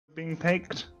being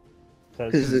picked.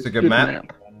 Because it's a good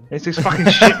map. It's this fucking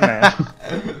shit map.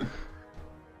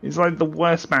 It's like the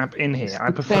worst map in here.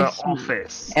 I prefer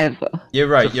Office. Ever. You're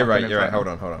right. Hold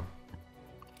on.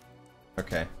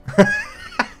 Okay.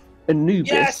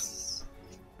 Anubis. Yes!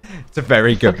 It's a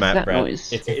very good map, Brad.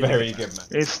 Noise? It's a very good map.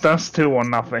 It's Dust 2 or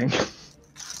nothing.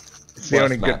 It's the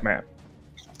only good map.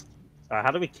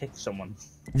 How do we kick someone?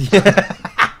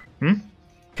 Yeah. Hmm?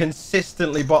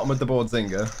 Consistently bottom of the board,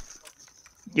 Zinger.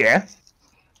 Yeah.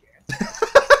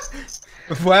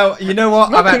 Well, you know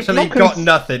what? I've actually got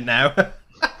nothing now.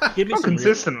 Give me Not some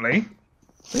consistently.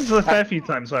 There's a fair few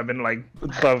times where I've been like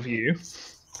above you.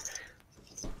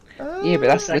 Yeah, but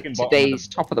that's like today's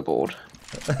top of the board.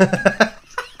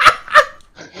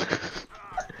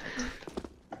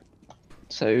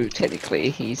 So technically,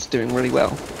 he's doing really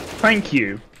well. Thank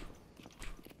you.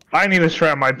 I need to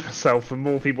surround myself with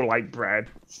more people like Brad.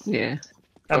 Yeah.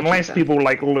 And less people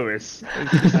like Lewis.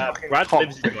 Brad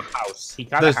lives in your house. He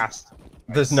kind of has to.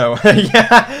 There's no...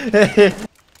 yeah.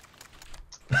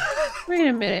 Wait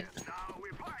a minute.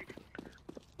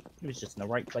 He was just in the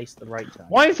right place at the right time.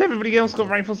 Why has everybody else got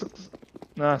rifles?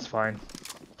 No, that's fine.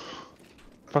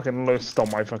 Fucking Lewis stole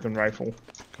my fucking rifle.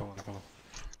 Go on.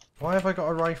 Why have I got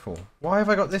a rifle? Why have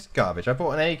I got this garbage? I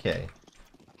bought an AK.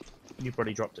 You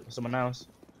probably dropped it for someone else.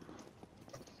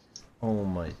 Oh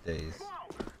my days.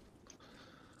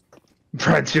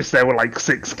 Brad's just there with like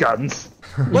 6 guns.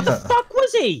 What the fuck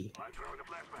was he?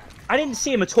 I didn't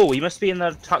see him at all. He must be in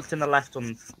the tucked in the left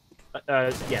on.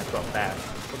 Yeah, got there.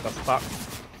 What the fuck?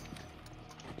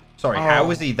 Sorry, how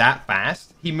was he that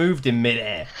fast? He moved in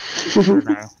midair.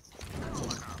 No.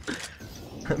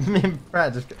 Me and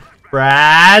Brad just...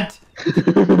 Brad!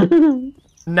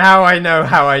 Now I know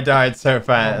how I died so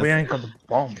fast. Oh, we ain't got the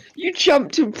bomb. You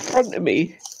jumped in front of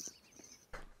me.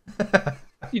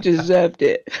 You deserved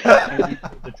it.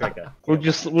 The trigger. We'll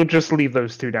just leave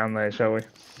those 2 down there, shall we?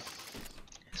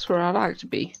 That's where I like to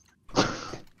be.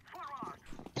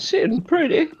 Sitting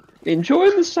pretty,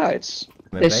 enjoying the sights.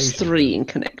 There's 3 in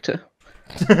connector.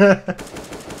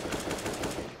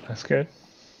 That's good.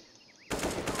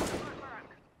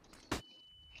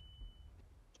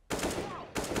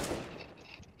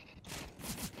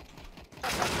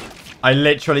 I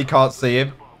literally can't see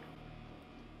him.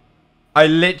 I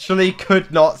literally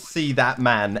could not see that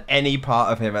man, any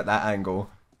part of him at that angle.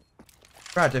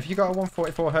 Brad, have you got a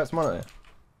 144 Hz monitor?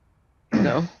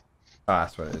 No. Oh,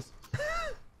 that's what it is.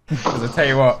 Because I tell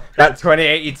you what, that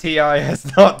 2080 Ti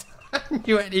has not done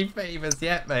you any favours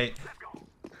yet, mate.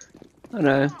 I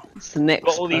know. It's the next.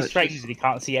 Got all these frames and you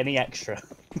can't see any extra.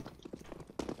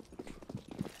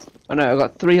 I know. I've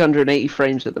got 380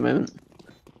 frames at the moment.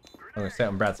 I'm gonna sit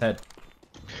on Brad's head.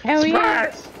 Hell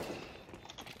yeah!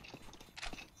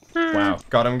 Wow,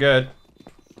 got him good.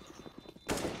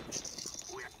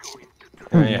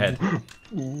 Let me on your head.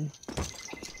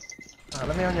 Oh,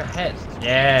 let me on your head.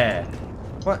 Yeah.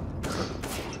 What?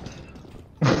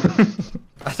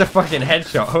 That's a fucking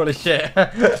headshot. Holy shit.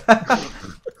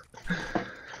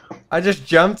 I just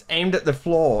jumped, aimed at the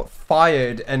floor,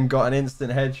 fired, and got an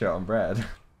instant headshot on Brad.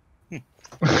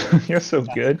 You're so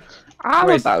good.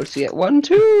 I'm about to get one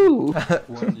too.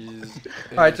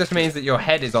 Oh, it just means that your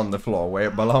head is on the floor where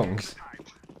it belongs.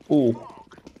 Ooh.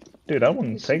 Dude, I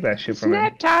wouldn't take that shit from him.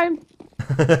 Snack time.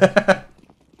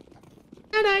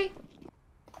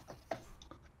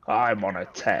 I'm on a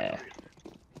tear.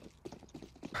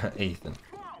 Ethan.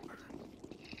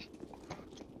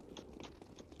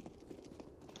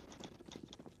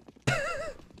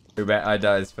 Who bet I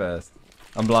dies first?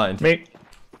 I'm blind. Me.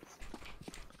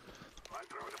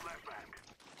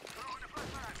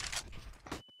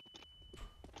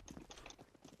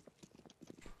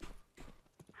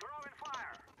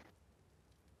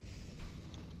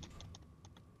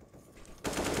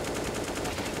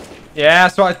 Yeah,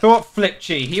 so I thought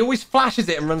Flipchi. He always flashes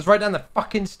it and runs right down the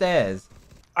fucking stairs.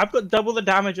 I've got double the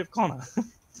damage of Connor.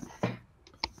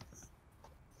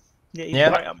 Yeah, he's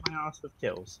right up my ass with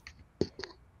kills.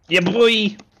 Yeah,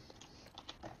 boy!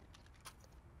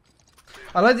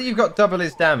 I like that you've got double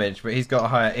his damage, but he's got a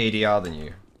higher ADR than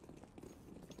you.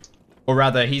 Or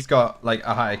rather, he's got, like,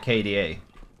 a higher KDA.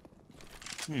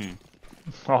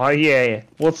 Oh, yeah.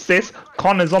 What's this?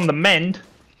 Connor's on the mend.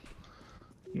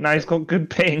 Now he's got good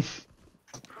ping.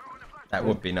 That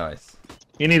would be nice.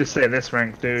 You need to stay at this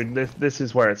rank, dude. This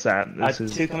is where it's at. This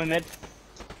is... 2 coming mid.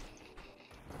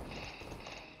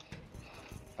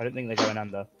 I don't think they're going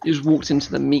under. You just walked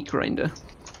into the meat grinder.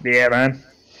 Yeah, man.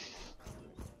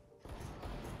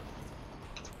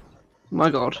 My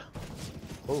god.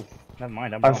 Oh, never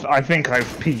mind. I think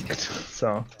I've peaked,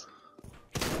 so...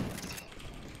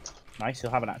 Nice,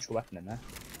 you'll have an actual weapon in there.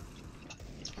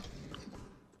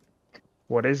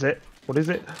 What is it? What is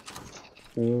it?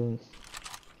 Ooh.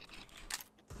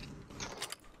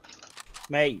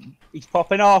 Mate, he's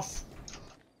popping off.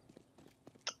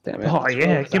 Damn it. Oh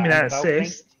yeah, give me that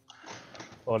assist.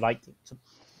 Or like...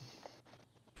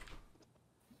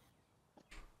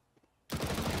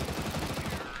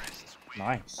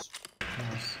 Nice.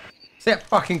 See that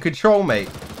fucking control, mate.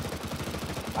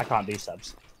 I can't do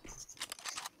subs.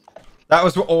 That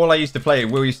was all I used to play.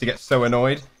 Will used to get so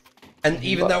annoyed. And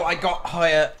even though I got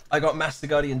higher, I got Master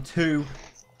Guardian 2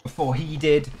 before he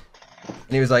did. And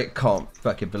he was like, can't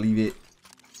fucking believe it.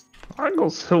 I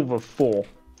got silver 4.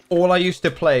 All I used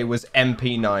to play was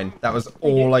MP9. That was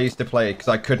all I used to play because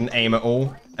I couldn't aim at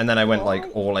all. And then I went like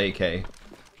all AK.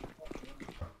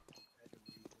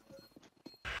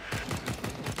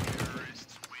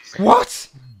 What?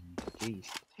 Jeez.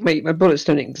 Mate, my bullets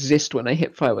don't exist when I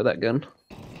hit fire with that gun.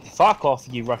 Fuck off,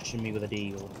 you rushing me with a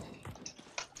deagle.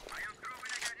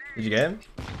 Did you get him?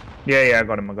 Yeah, I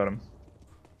got him.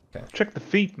 Okay. Check the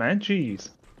feet, man. Jeez.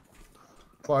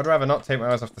 Well, I'd rather not take my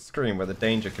eyes off the screen where the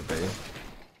danger could be.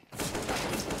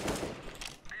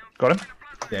 Got him?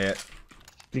 Yeah.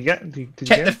 Did you get him?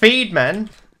 Check the feed, man.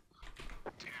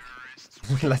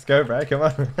 Let's go, bro. Come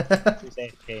on. Who's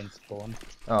AFK in spawn?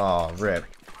 Oh, rip.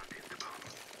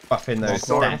 Buffing those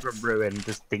Saw him stats. from ruin,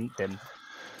 just dinked him.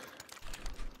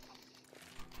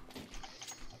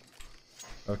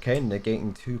 Okay,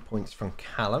 negating 2 points from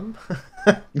Callum.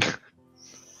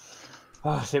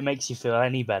 Oh, if it makes you feel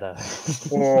any better.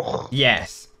 Oh.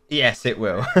 Yes. Yes, it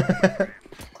will.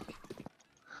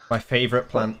 My favourite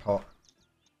plant pot.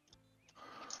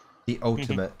 The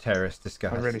ultimate terrorist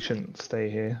disguise. I really shouldn't stay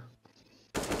here.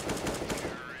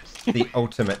 The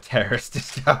ultimate terrorist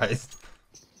disguise.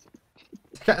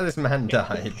 Look at how this man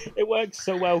died. It works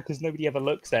so well because nobody ever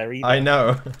looks there either. I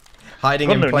know. Hiding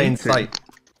Got in no plain need to. sight.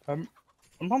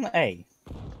 I'm on the A.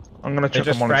 I'm gonna They check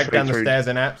just them on frag down the straight stairs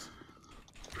in apps.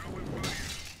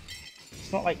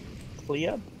 It's not like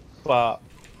clear, but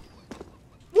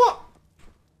What?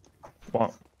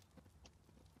 What?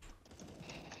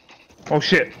 Oh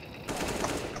shit!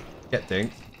 Get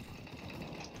dinked.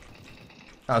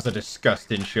 That was a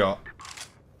disgusting shot.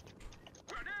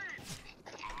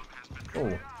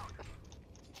 Oh.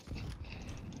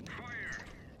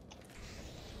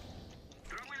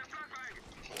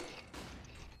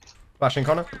 Flashing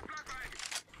Connor.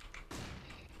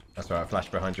 That's right, I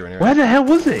flashed behind you anyway. Where the hell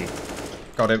was he?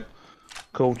 Got him.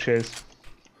 Cool, cheers.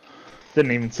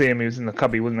 Didn't even see him. He was in the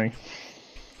cubby, wasn't he?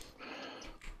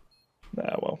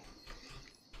 Ah, well.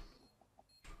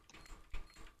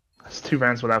 That's 2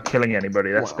 rounds without killing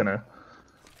anybody. That's gonna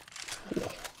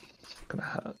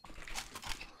hurt.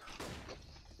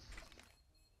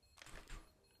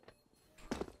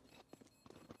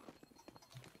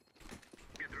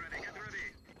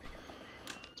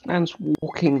 Man's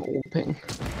walking orping.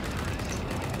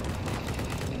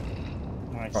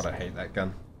 nice. God, I hate that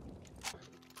gun.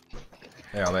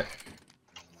 Yeah, mate.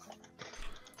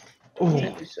 Oh,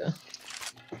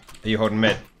 Are you holding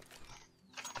mid?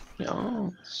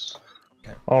 Yes.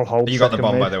 I'll hold. You got the second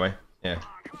bomb, mid. by the way. Yeah.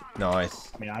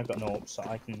 Nice. I mean, I've got no up, so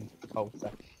I can hold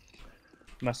that.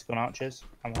 Must have gone archers.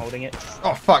 I'm holding it.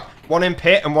 Oh, fuck. One in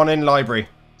pit and one in library.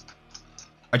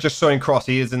 I just saw him cross.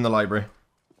 He is in the library.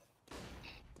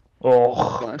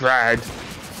 Oh, Brad.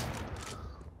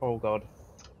 Oh god.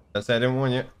 That's it. I didn't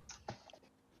warn you.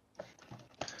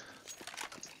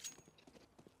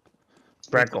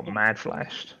 Brad got mad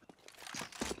flashed.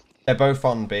 They're both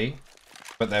on B,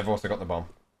 but they've also got the bomb.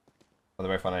 Or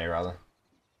they're both on A, rather.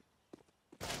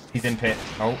 He's in pit.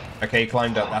 Oh, okay, he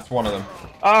climbed up. That's one of them.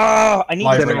 Oh, I need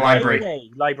Library, to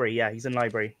library. Library, yeah, he's in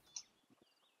library.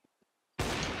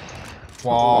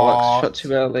 Oh, What? shot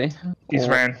too early. He's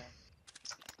ran.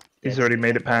 He's already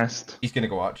made it past. He's gonna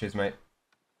go archers, mate.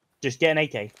 Just get an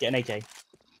AK. Get an AK.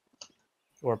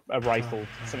 Or a rifle.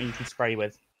 Something you can spray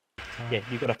with. Yeah,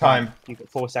 you've got a plant. Time. You've got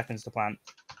 4 seconds to plant.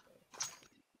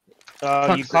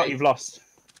 You can't. You've lost.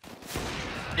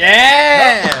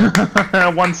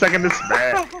 Yeah! 1 second to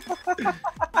spare.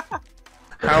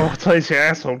 How does your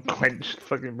asshole clenched,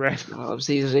 fucking Brad? Oh, that was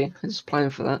easy. I was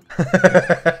planning for that.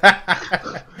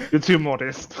 You're too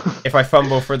modest. If I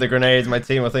fumble for the grenades, my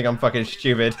team will think I'm fucking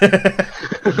stupid.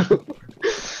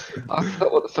 I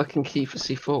forgot what the fucking key for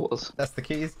C4 was. That's the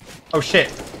keys. Oh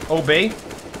shit. All B?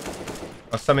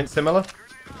 Or something similar?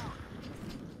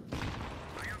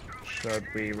 Should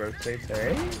we rotate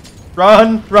A?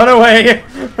 Run! Run away!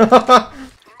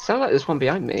 Sound like there's one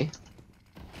behind me.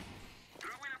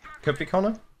 Could be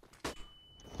Connor.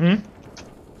 Hmm?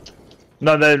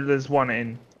 No, there's one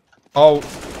in. Oh.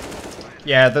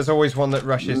 Yeah, there's always one that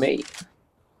rushes. Mate.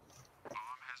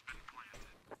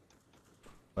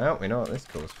 Well, we know what this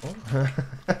calls for.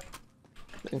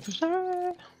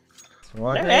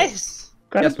 Right, Yes!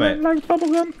 Yes, mate. Like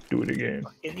bubblegum. Do it again.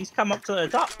 And he's come up to the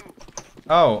top.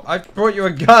 Oh, I brought you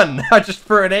a gun. I just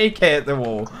threw an AK at the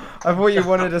wall. I thought you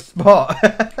wanted a spot.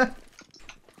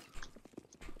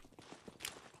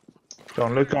 Go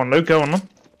on, Luke. Go on, Luke. Go on.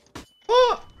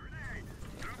 What?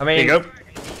 I mean, Here you go.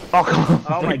 Oh, come on.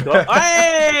 Oh my god.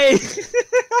 Hey!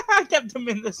 I kept him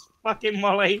in this fucking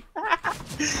molly.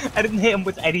 I didn't hit him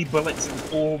with any bullets, it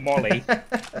was all molly.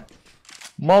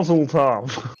 Mazel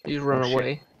tov. He's run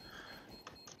away.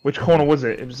 Which corner was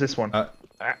it? It was this one. no,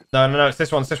 it's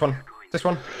this one, it's this one. This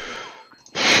one.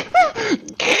 You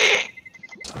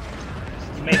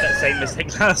made that same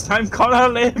mistake last time, Connor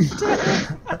lived.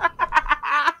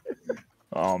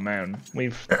 Oh man,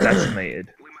 we've decimated.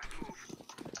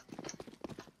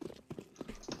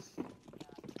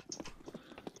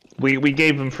 We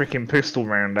gave them freaking pistol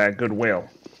round at goodwill.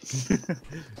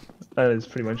 That is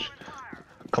pretty much.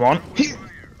 Come on.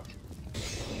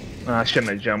 I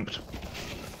shouldn't have jumped.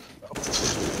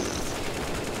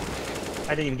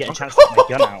 I didn't even get a chance to get my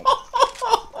gun out.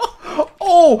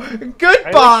 Oh, I always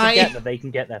goodbye! forget that they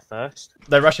can get there first.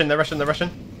 They're rushing, they're rushing, they're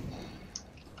rushing.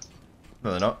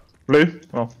 No, they're not. Blue?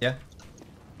 Oh, Yeah.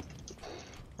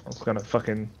 I was gonna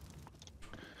fucking.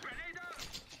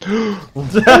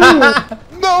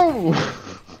 No!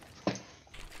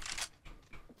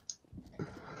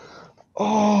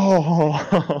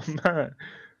 Oh man.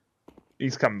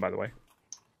 He's coming, by the way.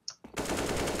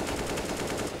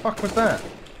 Fuck was that?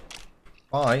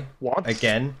 Bye. What?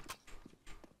 Again.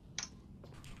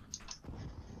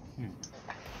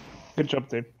 Good job,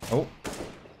 dude. Oh.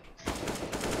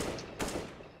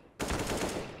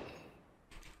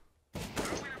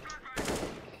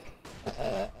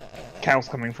 Cal's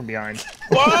coming from behind.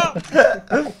 What?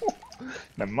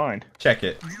 Never mind. Check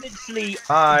it. Literally,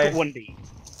 Hi. 1D.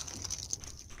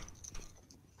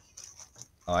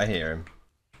 Oh, I hear him.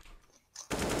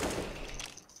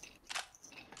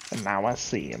 And now I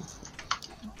see him.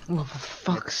 Oh, for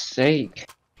fuck's sake.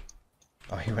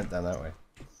 Oh, he went down that way.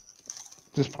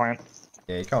 Just plant.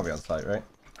 Yeah, you can't be on site, right?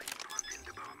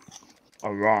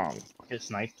 Oh, wrong. Get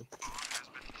sniped.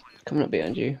 Coming up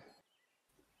behind you.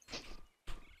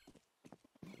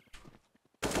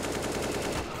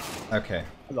 Okay.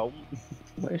 Hello.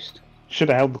 Most. Should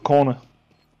have held the corner.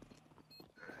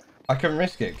 I couldn't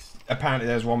risk it, 'cause apparently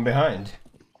there's one behind.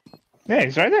 Yeah,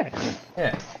 he's right there.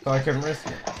 Yeah, so I couldn't risk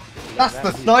it. That's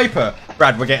the sniper!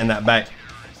 Brad, we're getting that back.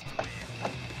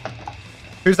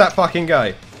 Who's that fucking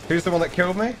guy? Who's the one that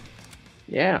killed me?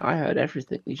 Yeah, I heard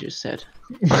everything you just said.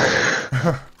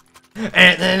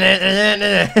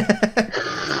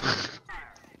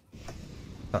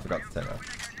 I forgot to turn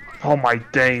off. Oh my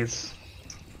days.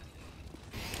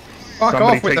 Fuck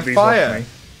Somebody off with take the these off fire! me.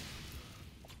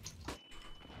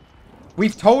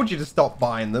 We've told you to stop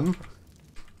buying them.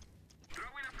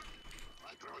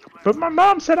 But my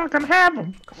mom said I can have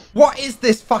them. What is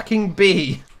this fucking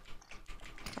bee?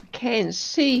 I can't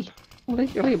see.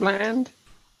 Legally bland.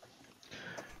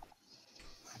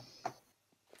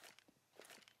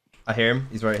 I hear him.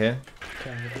 He's right here.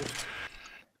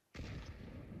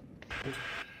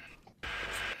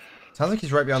 Sounds like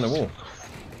he's right behind the wall.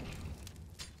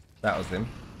 That was him.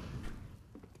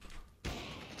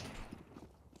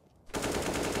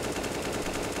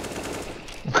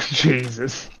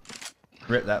 Jesus.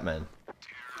 Rip that man.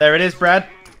 There it is, Brad.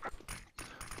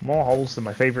 More holes than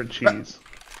my favorite cheese.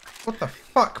 What the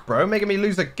fuck, bro? Making me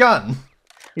lose a gun.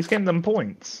 He's getting them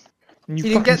points. And you He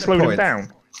didn't fucking get the slowed him points.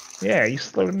 down. Yeah, you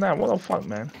slowed him down. What the fuck,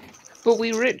 man? But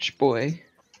we rich, boy.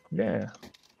 Yeah.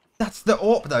 That's the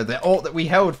AWP, though. The AWP that we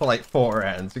held for like 4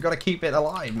 rounds. We got to keep it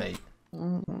alive, mate.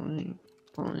 Alright,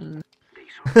 fine.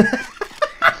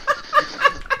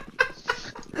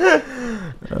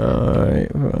 Alright,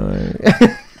 right.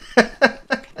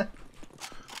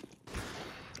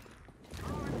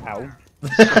 Ow.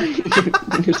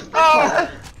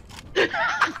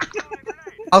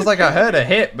 I was like, I heard a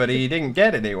hit, but he didn't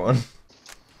get anyone.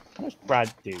 How much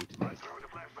Brad, dude?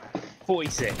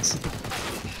 46.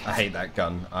 I hate that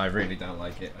gun. I really don't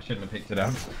like it. I shouldn't have picked it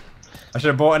up. I should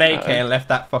have bought an AK and left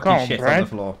that fucking Come on, shit on Brad. the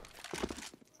floor.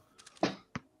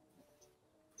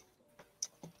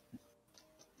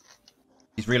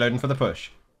 He's reloading for the push.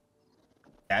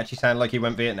 It actually sounded like he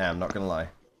went Vietnam, not gonna lie.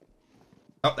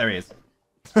 Oh, there he is.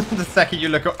 The second you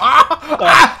look up.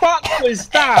 Ah! The fuck was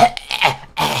that?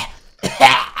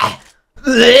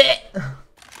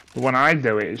 When I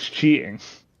do it, it's cheating.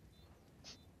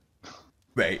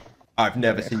 Wait, I've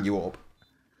never seen you AWP.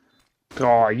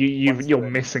 Oh, you're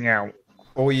missing out.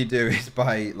 All you do is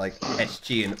buy like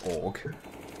SG and AUG.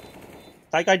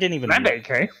 That guy didn't even. That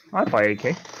AK. I buy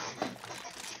AK.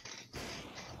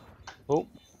 Oh.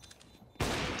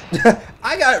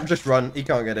 I got just run. He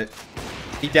can't get it.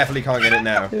 He definitely can't get it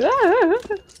now.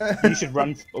 You should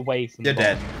run away from. You're the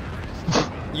dead.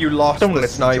 You lost Don't the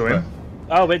listen to sniper. him.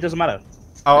 Oh, but it doesn't matter.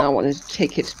 I Oh, wanted to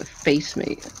take it to the face,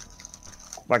 mate.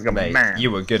 Like a mate, man.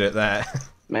 you were good at that.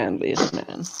 Manliest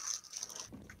man.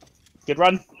 Good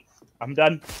run. I'm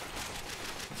done.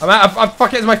 I'm out. I'm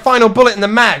fucking. It's my final bullet in the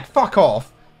mag. Fuck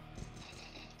off.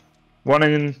 One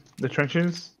in the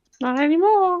trenches. Not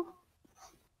anymore.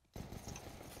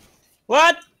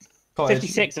 What? Cottage.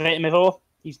 56. I've hit him before.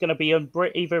 He's gonna be on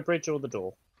either a bridge or the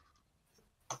door.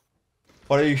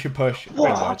 Or you should push.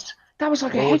 What? That was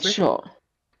like a What was it? headshot.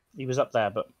 He was up there,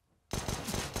 but.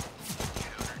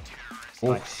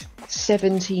 Nice.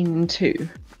 17-2.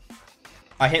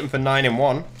 I hit him for 9 in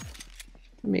 1.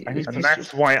 Mate, And this that's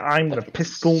pistol- why I'm the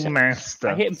pistol I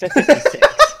master. hit him for 56.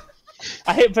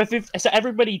 I hit him for 50. So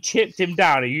everybody chipped him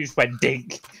down and you just went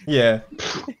dink. Yeah.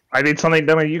 I did something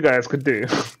none of you guys could do.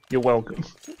 You're welcome.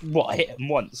 What? I hit him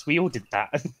once. We all did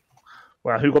that.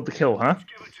 Well, who got the kill, huh?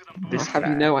 I'll have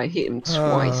you know I hit him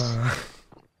twice.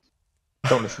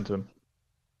 Don't listen to him.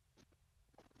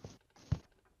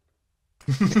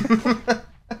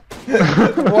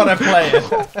 What a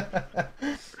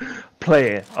player.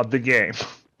 Player of the game.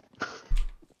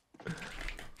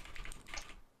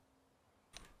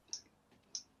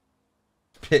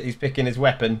 He's picking his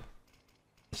weapon.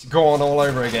 It's gone all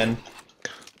over again.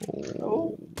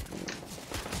 Oh.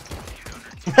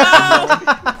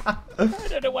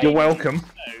 You're welcome.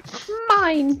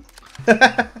 Mine!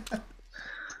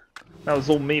 That was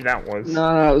all me, that was.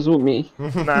 No, it was all me.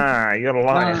 Nah, you're a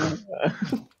liar. No.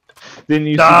 Didn't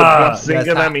you see the Ah, plus yes, zinger?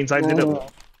 that- That means I did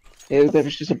it. There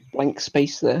was just a blank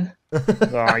space there.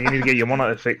 Oh, you need to get your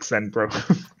monitor fixed then, bro.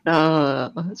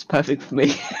 That's perfect for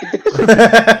me.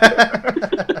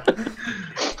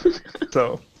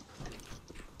 So.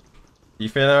 You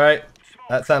feeling alright?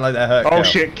 That sounded like that hurt. Oh Cal.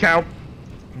 shit, cow.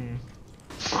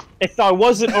 If I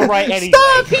wasn't alright anyway.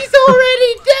 Stop! He's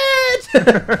already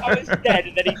dead! I was dead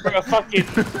and then he threw a fucking.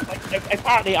 Like,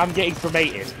 apparently I'm getting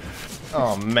cremated.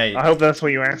 Oh, mate. I hope that's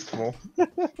what you asked for.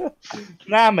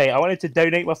 Nah, mate, I wanted to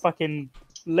donate my fucking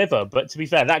liver, but to be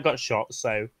fair, that got shot,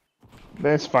 so.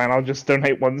 That's fine, I'll just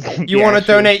donate one. You want to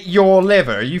donate your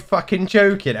liver? Are you fucking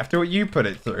joking after what you put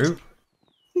it through?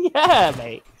 Yeah,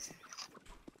 mate.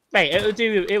 Mate, it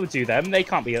would do them. They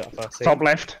can't be up first. Top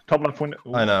left window.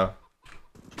 Ooh. I know.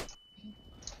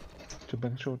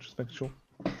 Just making sure.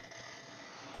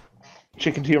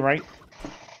 Chicken to your right.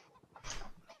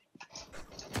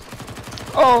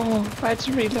 Oh, I had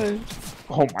to reload.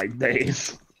 Oh my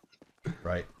days.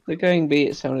 Right. The going B,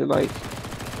 it sounded like.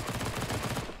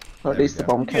 Or at There least we the go.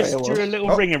 bomb carrier Just drew a was.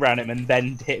 little ring around him and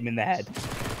then hit him in the head.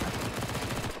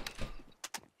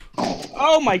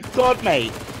 Oh my god,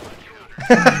 mate!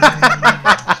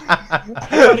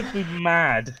 That makes me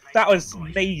mad. That was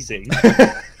amazing.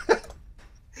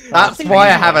 That's why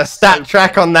I have a stat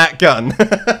track on that gun.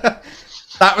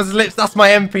 That's my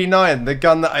MP9, the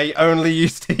gun that I only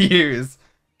used to use.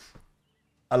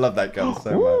 I love that gun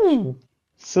so much. Ooh.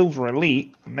 Silver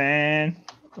Elite, man.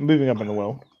 I'm moving up in the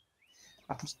world.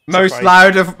 Most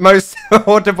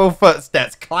audible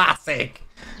footsteps, classic.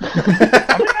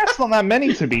 I mean, that's not that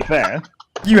many, to be fair.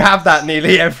 You have that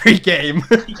nearly every game.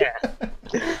 Yeah.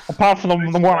 Apart from the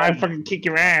one I fucking kick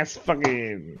your ass,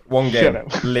 fucking. One Shut game,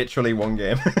 up. literally one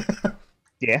game.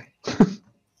 Yeah. I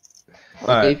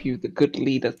Alright. gave you the good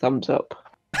leader thumbs up.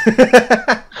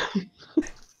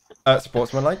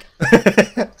 Sportsmanlike.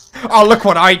 Oh, look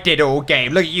what I did all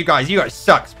game. Look at you guys. You guys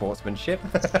suck, sportsmanship.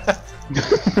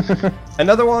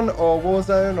 Another one, or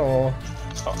Warzone, or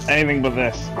Anything but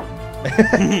this.